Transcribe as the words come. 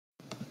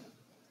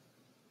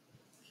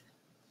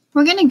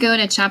We're going to go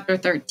to chapter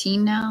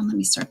 13 now. Let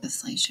me start the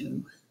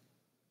slideshow.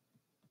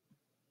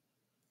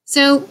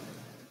 So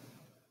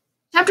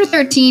chapter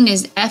 13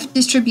 is F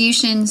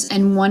distributions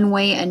and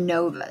one-way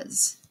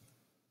ANOVAs.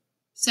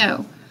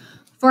 So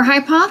for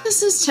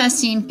hypothesis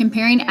testing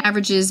comparing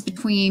averages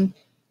between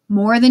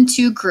more than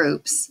two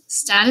groups,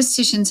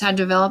 statisticians have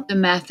developed a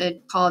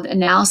method called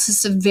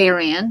analysis of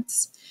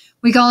variance.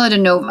 We call it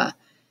ANOVA.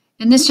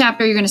 In this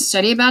chapter, you're going to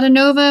study about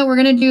ANOVA. We're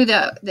going to do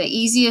the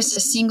easiest,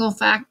 a single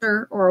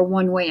factor or a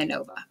one-way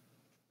ANOVA.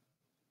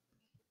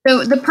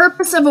 So the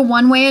purpose of a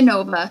one-way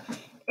ANOVA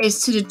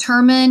is to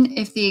determine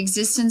if the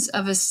existence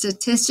of a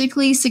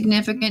statistically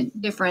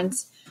significant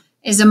difference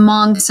is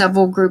among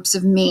several groups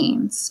of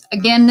means.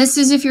 Again, this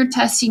is if you're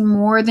testing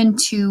more than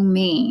two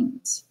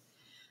means.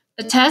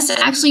 The test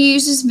actually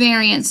uses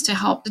variance to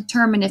help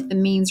determine if the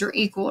means are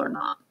equal or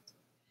not.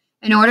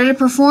 In order to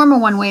perform a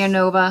one-way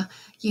ANOVA,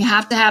 you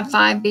have to have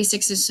 5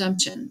 basic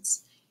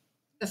assumptions.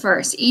 The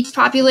first, each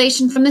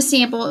population from the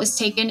sample is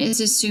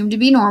assumed to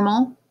be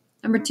normal.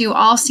 Number 2,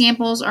 all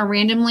samples are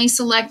randomly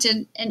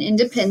selected and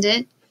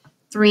independent.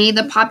 3,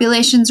 the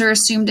populations are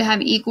assumed to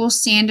have equal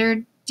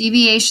standard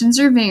deviations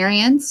or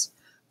variance.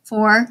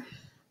 4,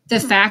 the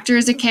factor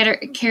is a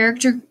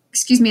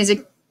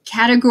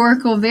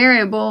categorical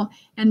variable,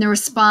 and the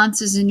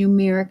response is a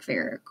numeric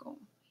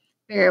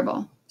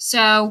variable.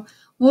 So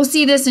we'll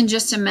see this in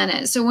just a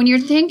minute. So when you're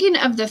thinking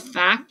of the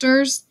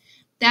factors,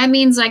 that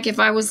means like if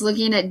I was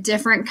looking at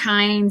different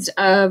kinds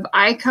of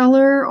eye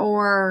color,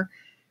 or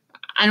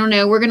I don't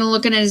know, we're going to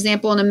look at an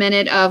example in a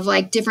minute of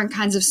like different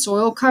kinds of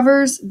soil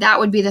covers, that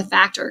would be the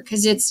factor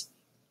because it's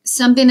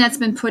something that's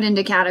been put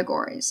into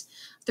categories.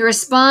 The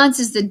response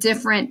is the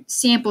different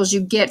samples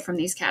you get from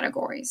these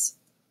categories.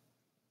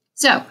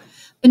 So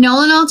the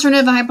null and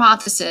alternative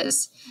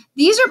hypothesis,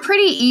 these are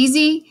pretty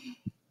easy.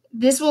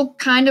 This will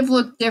kind of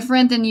look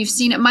different than you've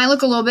seen. It might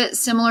look a little bit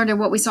similar to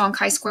what we saw in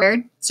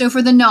chi-squared. So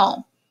for the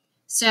null,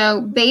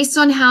 so based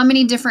on how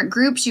many different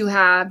groups you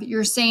have,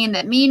 you're saying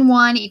that mean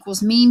 1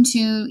 equals mean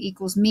 2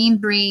 equals mean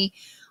 3,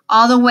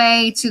 all the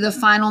way to the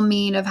final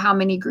mean of how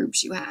many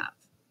groups you have.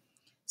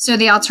 So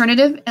the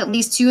alternative, at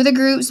least 2 of the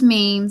groups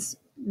means,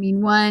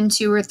 mean 1,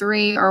 2, or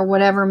 3, or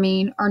whatever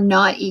mean, are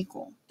not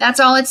equal. That's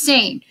all it's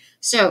saying.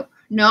 So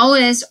null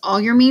is all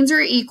your means are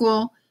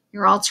equal.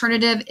 Your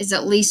alternative is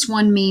at least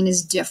one mean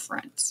is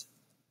different.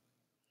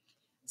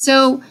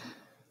 So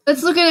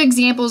let's look at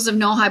examples of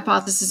null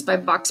hypothesis by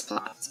box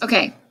plots.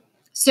 Okay,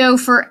 so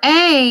for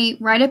A,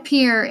 right up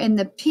here in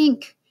the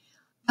pink,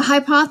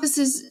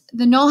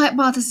 the null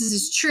hypothesis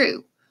is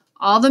true.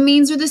 All the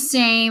means are the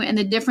same and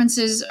the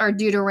differences are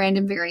due to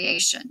random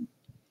variation.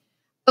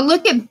 But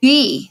look at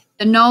B.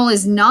 The null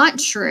is not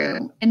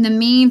true and the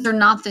means are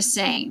not the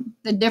same.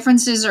 The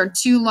differences are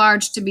too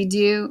large to be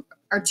due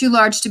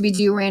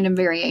random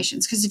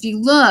variations. Because if you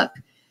look,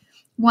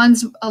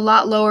 one's a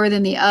lot lower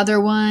than the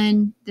other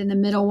one, than the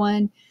middle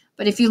one.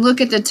 But if you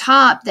look at the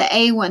top, the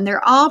A one,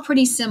 they're all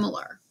pretty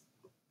similar.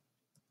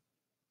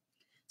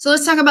 So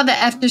let's talk about the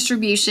F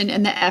distribution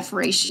and the F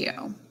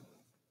ratio.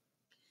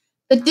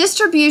 The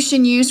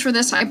distribution used for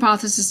this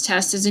hypothesis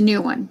test is a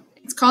new one.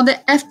 It's called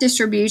the F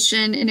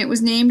distribution, and it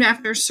was named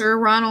after Sir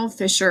Ronald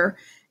Fisher,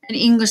 an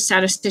English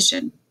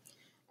statistician.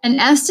 An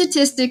F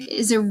statistic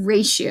is a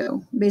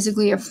ratio,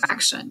 basically a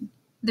fraction.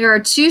 There are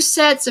 2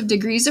 sets of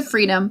degrees of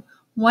freedom,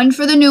 one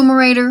for the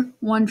numerator,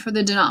 one for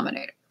the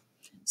denominator.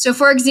 So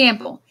for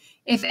example,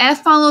 if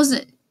F follows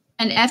an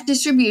F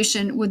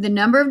distribution with the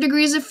number of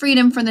degrees of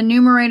freedom for the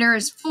numerator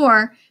is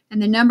 4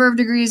 and the number of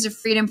degrees of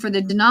freedom for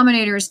the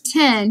denominator is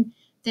 10,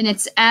 then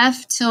it's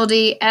F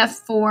tilde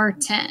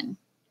F4 10,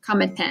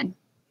 comma 10.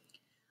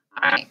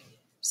 All right.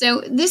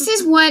 So this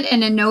is what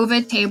an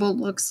ANOVA table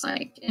looks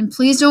like. And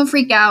please don't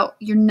freak out.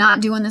 You're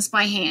not doing this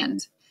by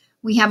hand.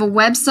 We have a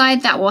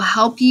website that will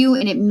help you,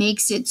 and it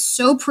makes it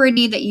so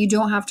pretty that you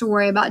don't have to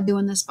worry about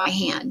doing this by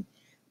hand.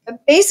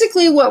 But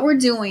basically what we're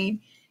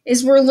doing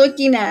is we're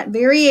looking at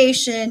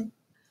variation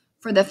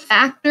for the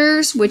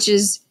factors, which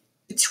is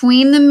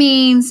between the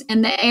means,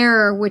 and the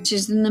error, which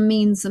is in the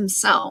means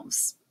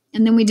themselves.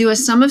 And then we do a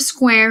sum of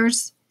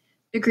squares,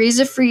 degrees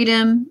of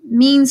freedom,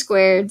 mean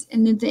squared,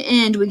 and at the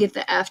end we get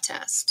the F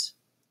test.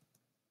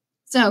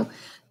 So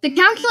to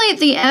calculate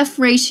the F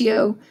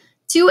ratio,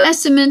 2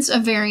 estimates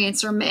of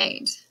variance are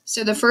made.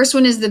 So the first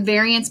one is the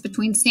variance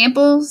between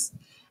samples.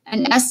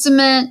 An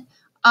estimate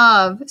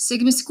of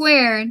sigma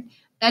squared,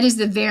 that is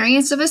the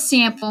variance of a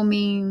sample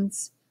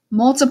means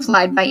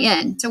multiplied by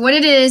n. So what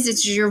it is,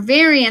 it's your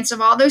variance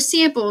of all those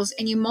samples,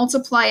 and you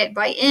multiply it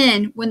by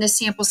n when the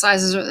sample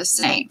sizes are the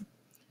same.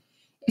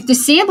 If the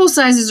sample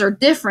sizes are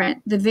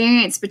different, the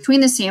variance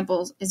between the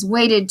samples is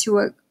weighted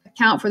to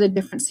account for the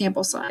different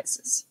sample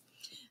sizes.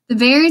 The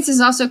variance is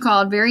also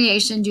called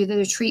variation due to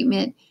the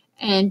treatment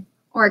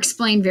or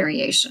explained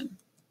variation.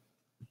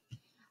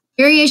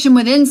 Variation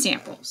within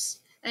samples.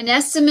 An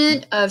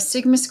estimate of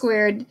sigma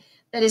squared,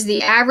 that is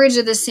the average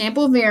of the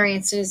sample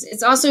variances,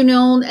 is also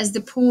known as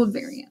the pooled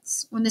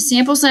variance. When the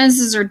sample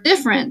sizes are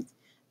different,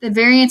 the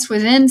variance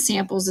within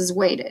samples is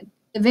weighted.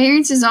 The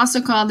variance is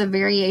also called the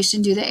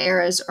variation due to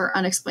errors or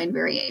unexplained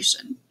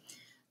variation.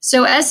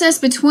 So SS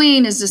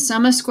between is the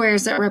sum of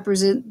squares that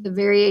represent the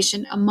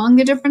variation among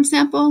the different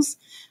samples.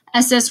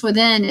 SS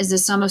within is the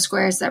sum of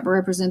squares that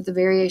represent the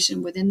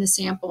variation within the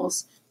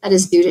samples that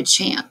is due to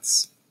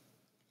chance.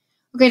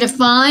 Okay, to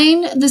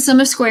find the sum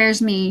of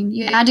squares mean,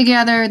 you add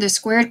together the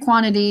squared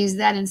quantities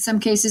that in some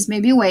cases may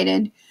be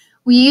weighted.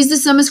 We use the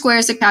sum of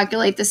squares to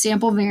calculate the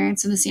sample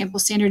variance and the sample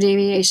standard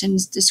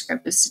deviation's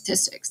descriptive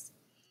statistics.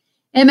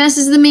 MS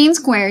is the mean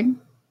squared.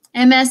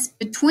 MS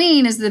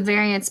between is the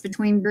variance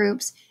between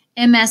groups.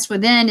 MS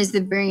within is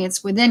the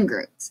variance within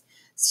groups.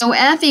 So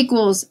F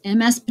equals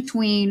MS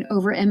between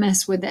over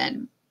MS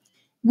within.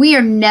 We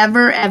are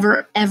never,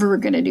 ever, ever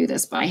going to do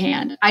this by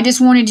hand. I just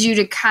wanted you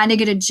to kind of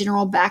get a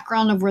general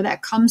background of where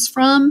that comes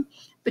from,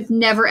 but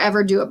never,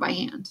 ever do it by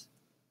hand.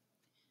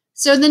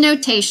 So the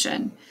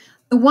notation.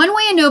 The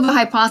one-way ANOVA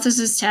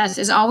hypothesis test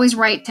is always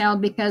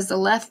right-tailed because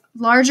the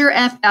larger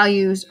F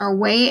values are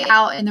way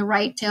out in the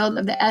right tail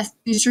of the F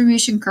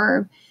distribution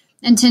curve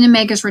and tend to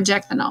make us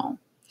reject the null.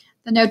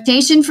 The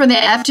notation for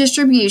the F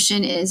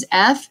distribution is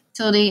F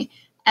tilde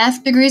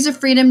F degrees of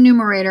freedom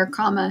numerator,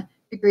 comma,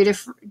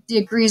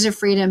 degrees of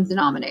freedom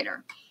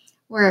denominator,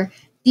 where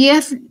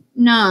df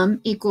num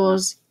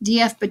equals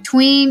df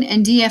between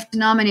and df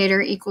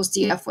denominator equals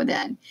df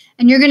within.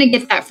 And you're going to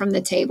get that from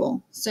the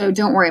table, so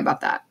don't worry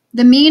about that.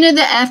 The mean of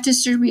the F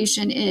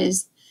distribution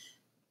is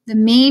the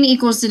mean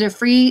equals to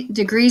the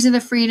degrees of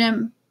the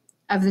freedom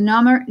of the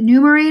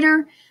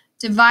numerator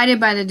divided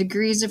by the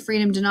degrees of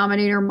freedom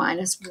denominator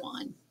minus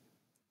 1.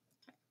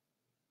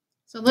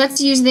 So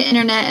let's use the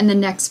internet in the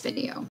next video.